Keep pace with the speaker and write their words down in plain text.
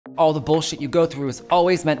all the bullshit you go through is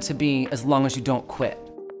always meant to be as long as you don't quit.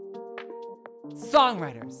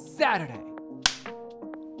 Songwriter Saturday.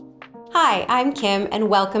 Hi, I'm Kim, and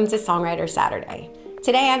welcome to Songwriter Saturday.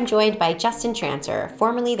 Today I'm joined by Justin Tranter,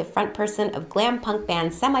 formerly the frontperson of glam punk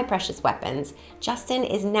band Semi-Precious Weapons. Justin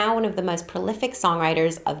is now one of the most prolific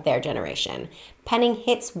songwriters of their generation, penning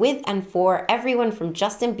hits with and for everyone from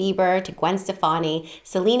Justin Bieber to Gwen Stefani,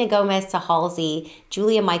 Selena Gomez to Halsey,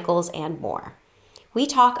 Julia Michaels, and more. We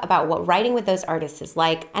talk about what writing with those artists is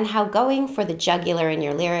like and how going for the jugular in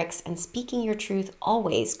your lyrics and speaking your truth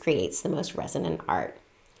always creates the most resonant art.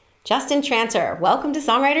 Justin Tranter, welcome to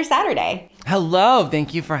Songwriter Saturday. Hello,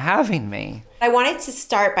 thank you for having me. I wanted to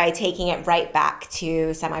start by taking it right back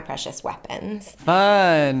to Semi-Precious Weapons.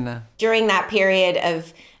 Fun. During that period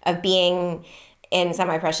of being in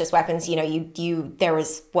Semi-Precious Weapons, you know, there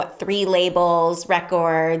was, 3 labels,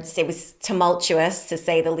 records. It was tumultuous, to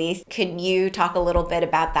say the least. Could you talk a little bit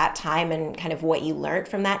about that time and kind of what you learned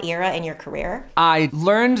from that era in your career? I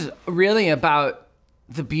learned really about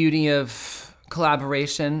the beauty of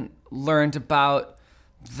collaboration, learned about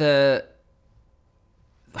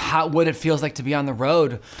what it feels like to be on the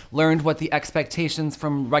road, learned what the expectations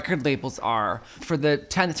from record labels are. For the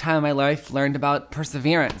 10th time in my life, learned about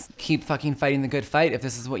perseverance. Keep fucking fighting the good fight if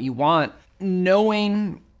this is what you want.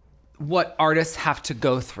 Knowing what artists have to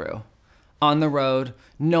go through on the road,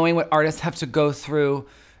 knowing what artists have to go through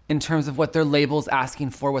in terms of what their label's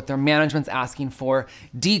asking for, what their management's asking for,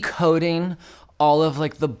 decoding all of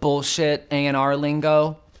like the bullshit A&R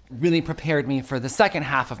lingo really prepared me for the second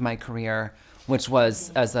half of my career, which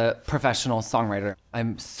was as a professional songwriter.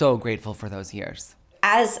 I'm so grateful for those years.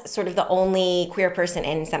 As sort of the only queer person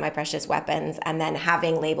in Semi-Precious Weapons, and then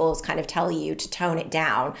having labels kind of tell you to tone it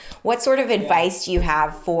down, what sort of advice do you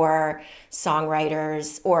have for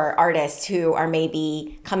songwriters or artists who are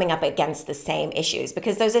maybe coming up against the same issues?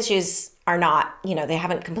 Because those issues are not, they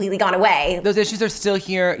haven't completely gone away. Those issues are still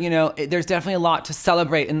here. There's definitely a lot to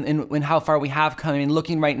celebrate in how far we have come. I mean,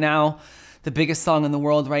 looking right now, the biggest song in the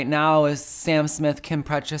world right now is Sam Smith, Kim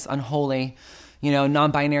Petras, Unholy.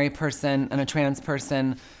 Non-binary person and a trans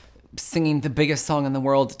person singing the biggest song in the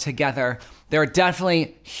world together. There are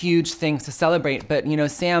definitely huge things to celebrate, but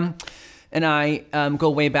Sam and I go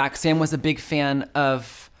way back. Sam was a big fan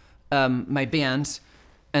of my band,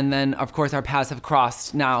 and then of course our paths have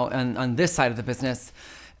crossed now on this side of the business.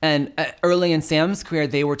 And early in Sam's career,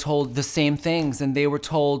 they were told the same things, and they were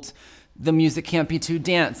told the music can't be too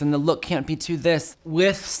dance and the look can't be too this.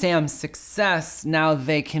 With Sam's success, now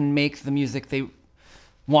they can make the music they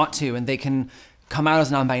want to, and they can come out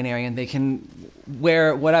as non-binary, and they can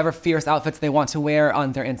wear whatever fierce outfits they want to wear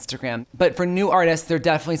on their Instagram. But for new artists, they're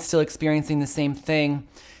definitely still experiencing the same thing.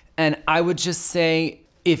 And I would just say,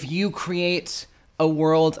 if you create a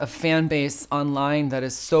world, a fan base online that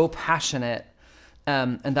is so passionate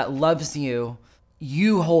and that loves you,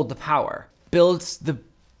 you hold the power. Build the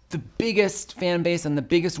biggest fan base and the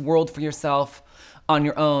biggest world for yourself on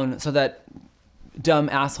your own, so that dumb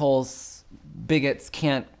assholes, bigots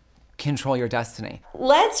can't control your destiny.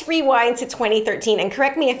 Let's rewind to 2013, and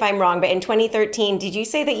correct me if I'm wrong, but in 2013, did you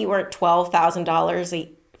say that you were $12,000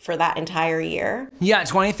 for that entire year? Yeah,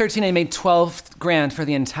 2013, I made 12 grand for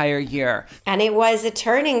the entire year. And it was a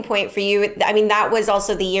turning point for you. I mean, that was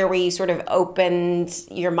also the year where you sort of opened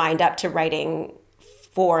your mind up to writing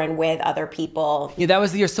for and with other people. Yeah, that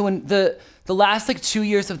was the year. So when the last 2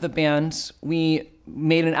 years of the band, we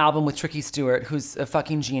made an album with Tricky Stewart, who's a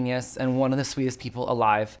fucking genius and one of the sweetest people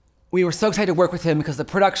alive. We were so excited to work with him because the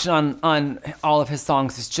production on all of his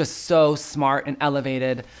songs is just so smart and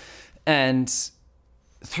elevated. And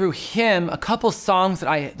through him, a couple songs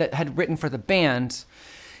that had written for the band,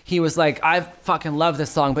 he was like, I fucking love this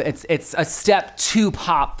song, but it's a step too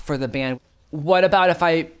pop for the band. What about if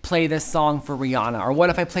I play this song for Rihanna? Or what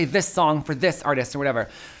if I play this song for this artist or whatever?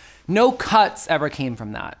 No cuts ever came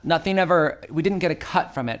from that. We didn't get a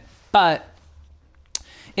cut from it, but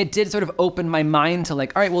it did sort of open my mind to all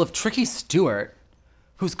right, well, if Tricky Stewart,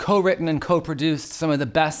 who's co-written and co-produced some of the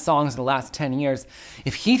best songs of the last 10 years,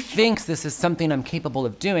 if he thinks this is something I'm capable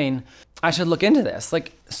of doing, I should look into this.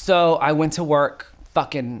 So I went to work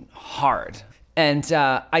fucking hard. And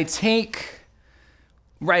I take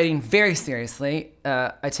writing very seriously.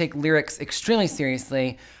 I take lyrics extremely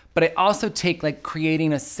seriously, but I also take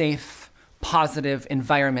creating a safe, positive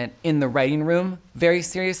environment in the writing room very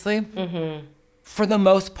seriously. Mm-hmm. For the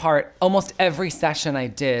most part, almost every session I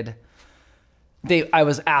did, I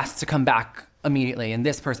was asked to come back immediately. And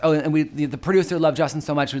this person, the producer loved Justin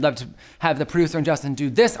so much, we'd love to have the producer and Justin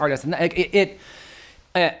do this artist. And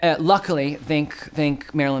luckily,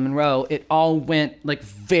 thank Marilyn Monroe, it all went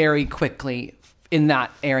very quickly in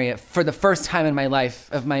that area. For the first time in my life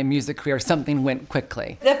of my music career, something went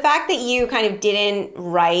quickly. The fact that you kind of didn't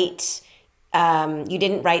write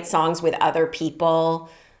songs with other people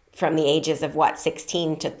from the ages of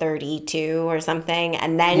 16 to 32 or something,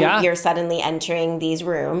 and then you're suddenly entering these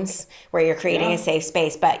rooms where you're creating a safe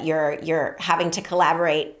space, but you're having to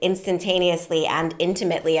collaborate instantaneously and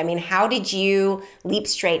intimately. I mean, how did you leap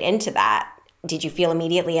straight into that? Did you feel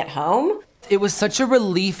immediately at home? It was such a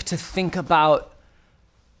relief to think about,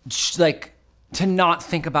 like, to not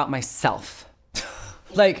think about myself.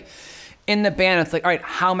 Like, in the band, it's like, all right,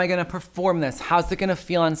 how am I gonna perform this? How's it gonna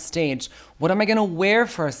feel on stage? What am I gonna wear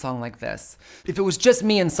for a song like this? If it was just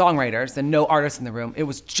me and songwriters and no artists in the room, it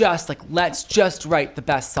was just like, let's just write the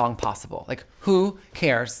best song possible. Like, who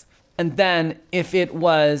cares? And then if it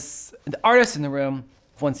was the artist in the room,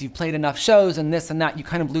 once you've played enough shows and this and that, you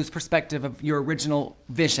kind of lose perspective of your original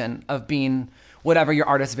vision of being whatever your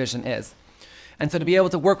artist's vision is. And so to be able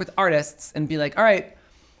to work with artists and be like, all right,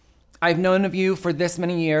 I've known of you for this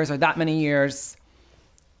many years or that many years.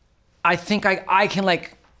 I think I can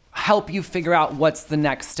like help you figure out what's the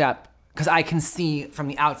next step, because I can see from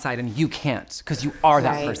the outside and you can't, because you are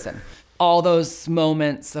that person. All those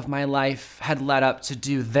moments of my life had led up to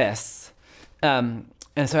do this. And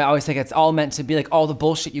so I always think it's all meant to be, like, all the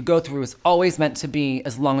bullshit you go through is always meant to be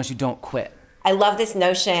as long as you don't quit. I love this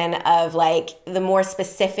notion of, like, the more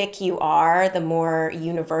specific you are, the more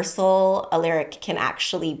universal a lyric can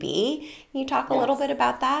actually be. Can you talk a little bit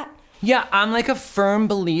about that? Yeah, I'm like a firm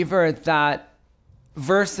believer that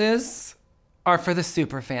verses are for the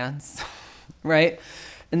super fans, right?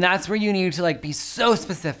 And that's where you need to, like, be so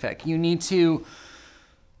specific. You need to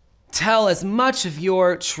tell as much of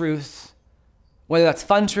your truth, whether that's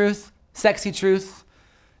fun truth, sexy truth,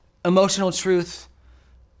 emotional truth,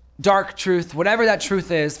 dark truth, whatever that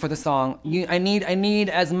truth is for the song. I need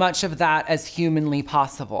as much of that as humanly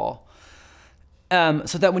possible,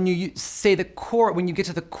 so that when you say when you get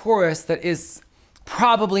to the chorus, that is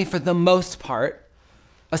probably for the most part,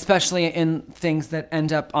 especially in things that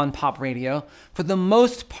end up on pop radio, for the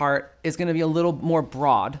most part is going to be a little more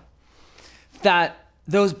broad. That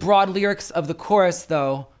those broad lyrics of the chorus,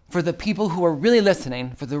 though, for the people who are really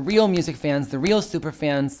listening, for the real music fans, the real super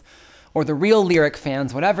fans, or the real lyric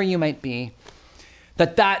fans, whatever you might be,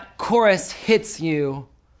 that chorus hits you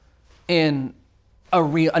in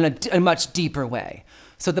a much deeper way.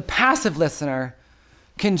 So the passive listener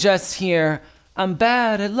can just hear, I'm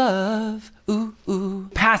bad at love, ooh, ooh,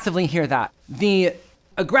 passively hear that. The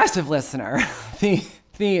aggressive listener,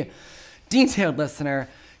 the detailed listener,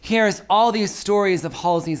 hears all these stories of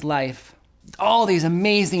Halsey's life, all these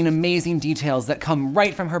amazing, amazing details that come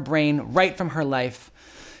right from her brain, right from her life.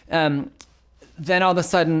 Then all of a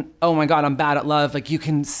sudden, oh my God, I'm bad at love. Like, you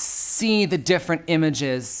can see the different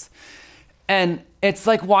images. And it's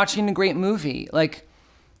like watching a great movie. Like,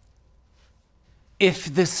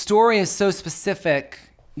 if the story is so specific,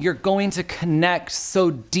 you're going to connect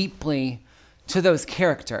so deeply to those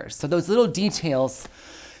characters. So those little details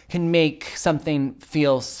can make something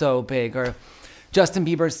feel so big. Or Justin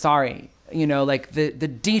Bieber's Sorry, you know, like the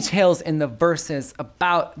details in the verses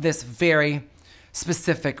about this very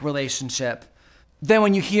specific relationship. Then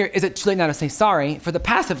when you hear, is it too late now to say sorry? For the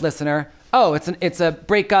passive listener, oh, it's a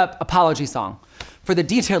breakup apology song. For the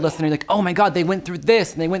detailed listener, you're like, oh my God, they went through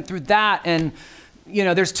this and they went through that, and you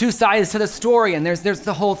know, there's two sides to the story, and there's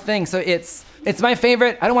the whole thing. So it's my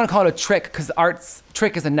favorite. I don't want to call it a trick, because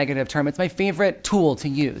trick is a negative term. It's my favorite tool to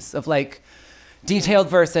use of, like, detailed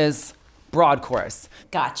versus broad chorus.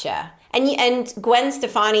 Gotcha. And Gwen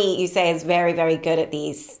Stefani, you say, is very, very good at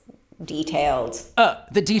these detailed.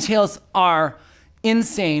 The details are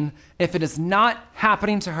insane. If it is not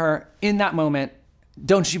happening to her in that moment,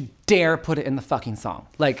 don't you dare put it in the fucking song.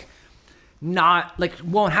 Like,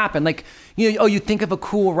 won't happen. Like, you think of a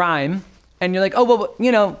cool rhyme and you're like, oh, well,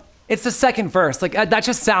 you know, it's the second verse. Like, that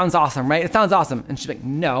just sounds awesome, right? It sounds awesome. And she's like,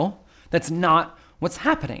 no, that's not what's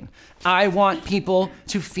happening. I want people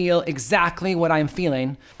to feel exactly what I'm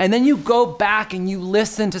feeling. And then you go back and you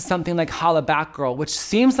listen to something like Holla Back Girl, which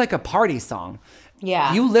seems like a party song.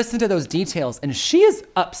 Yeah. You listen to those details and she is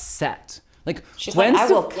upset. Like, she's like, I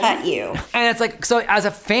will cut you. And it's like, so as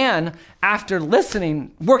a fan, after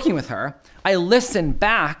working with her, I listen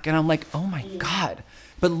back and I'm like, oh my God.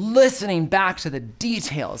 But listening back to the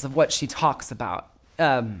details of what she talks about,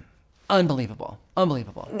 unbelievable.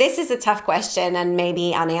 This is a tough question and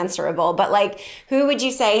maybe unanswerable, but like, who would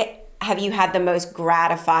you say have you had the most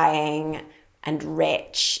gratifying and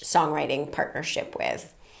rich songwriting partnership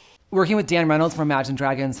with? Working with Dan Reynolds from Imagine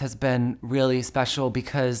Dragons has been really special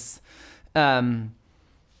because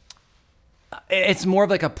it's more of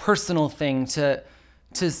like a personal thing to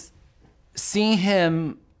see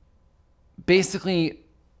him basically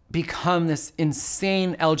become this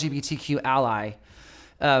insane LGBTQ ally.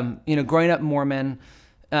 You know, growing up Mormon,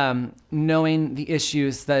 knowing the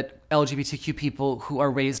issues that LGBTQ people who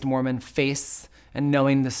are raised Mormon face, and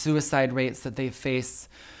knowing the suicide rates that they face,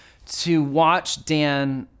 to watch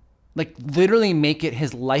Dan like literally make it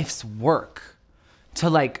his life's work to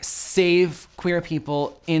like save queer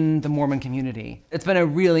people in the Mormon community. It's been a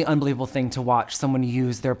really unbelievable thing to watch someone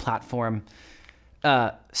use their platform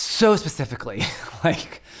so specifically,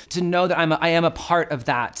 like to know that I am a part of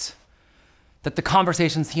that, that the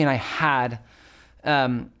conversations he and I had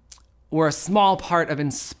were a small part of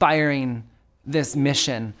inspiring this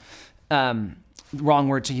mission. Wrong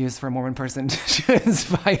word to use for a Mormon person, to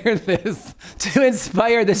inspire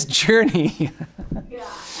this journey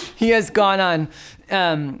he has gone on.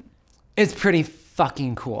 It's pretty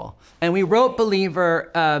fucking cool. And we wrote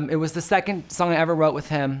Believer. It was the second song I ever wrote with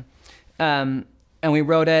him. And we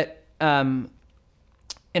wrote it, and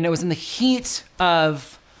it was in the heat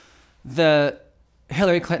of the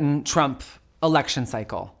Hillary Clinton-Trump election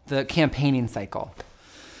cycle, the campaigning cycle.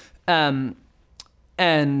 And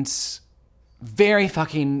very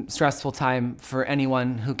fucking stressful time for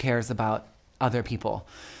anyone who cares about other people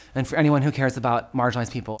and for anyone who cares about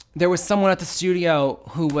marginalized people. There was someone at the studio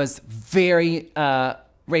who was very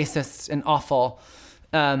racist and awful,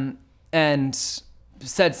 and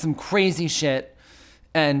said some crazy shit.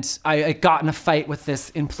 And I got in a fight with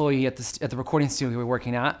this employee at the recording studio we were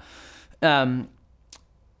working at. And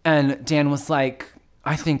Dan was like,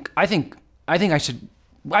 I think I should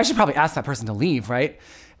probably ask that person to leave, right?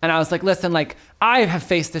 And I was like, listen, like I have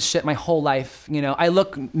faced this shit my whole life. You know, I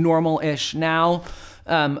look normal-ish now,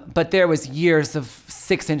 but there was years of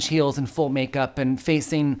 6-inch heels and full makeup and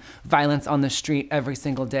facing violence on the street every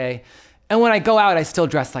single day. And when I go out, I still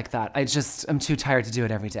dress like that. I'm too tired to do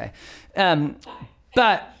it every day.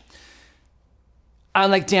 But I'm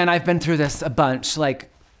like, Dan, I've been through this a bunch. Like,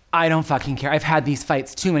 I don't fucking care. I've had these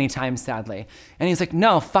fights too many times, sadly. And he's like,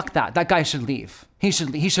 no, fuck that. That guy should leave. He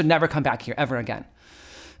should never come back here ever again.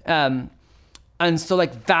 And so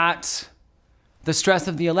like that, the stress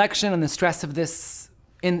of the election and the stress of this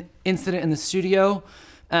incident in the studio,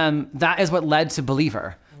 that is what led to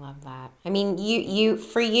Believer. I love that. I mean,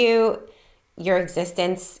 for you, your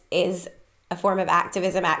existence is a form of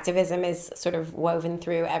activism. Activism is sort of woven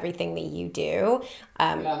through everything that you do.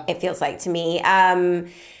 It feels like to me.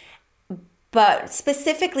 But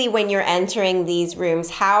specifically when you're entering these rooms,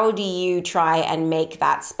 how do you try and make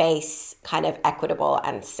that space kind of equitable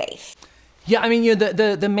and safe? Yeah, I mean, you know,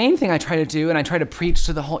 the main thing I try to do, and I try to preach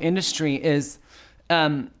to the whole industry, is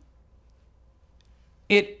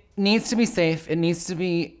it needs to be safe. It needs to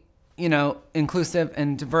be, you know, inclusive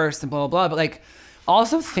and diverse and blah, blah, blah. But like,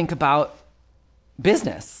 also think about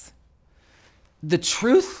business. The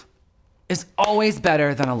truth is always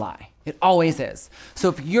better than a lie. It always is. So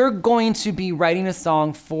if you're going to be writing a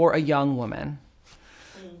song for a young woman,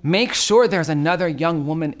 make sure there's another young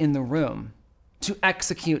woman in the room to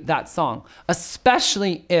execute that song,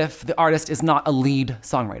 especially if the artist is not a lead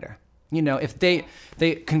songwriter. You know, if they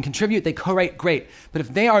can contribute, they co-write, great. But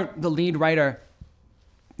if they aren't the lead writer,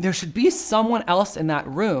 there should be someone else in that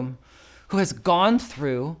room who has gone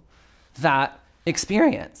through that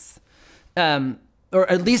experience, or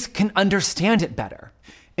at least can understand it better.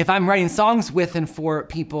 If I'm writing songs with and for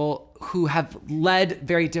people who have led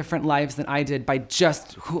very different lives than I did by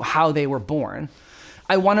just how they were born,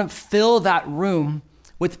 I want to fill that room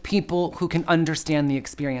with people who can understand the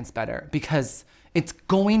experience better, because it's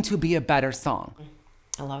going to be a better song.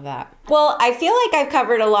 I love that. Well, I feel like I've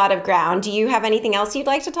covered a lot of ground. Do you have anything else you'd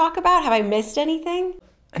like to talk about? Have I missed anything?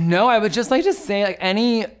 No, I would just like to say, like,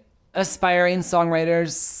 any aspiring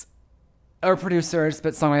songwriters or producers,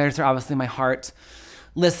 but songwriters are obviously my heart,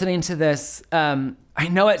 listening to this, I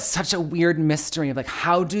know it's such a weird mystery of like,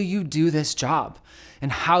 how do you do this job?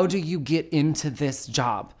 And how do you get into this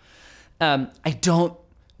job? I don't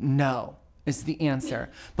know is the answer.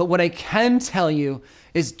 But what I can tell you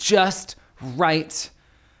is just write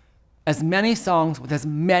as many songs with as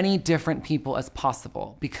many different people as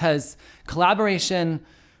possible, because collaboration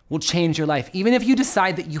will change your life. Even if you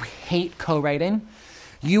decide that you hate co-writing,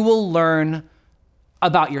 you will learn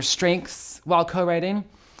about your strengths while co-writing.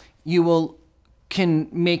 You can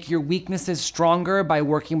make your weaknesses stronger by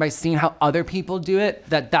seeing how other people do it.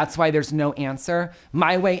 That's why there's no answer.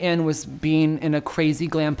 My way in was being in a crazy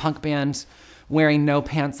glam punk band wearing no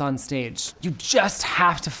pants on stage. You just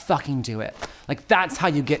have to fucking do it. Like, that's how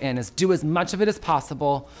you get in, is do as much of it as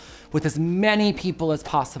possible with as many people as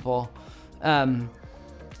possible.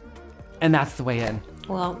 and that's the way in.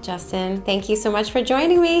 Well, Justin, thank you so much for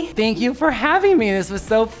joining me. Thank you for having me. This was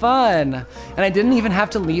so fun. And I didn't even have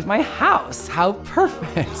to leave my house. How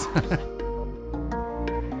perfect.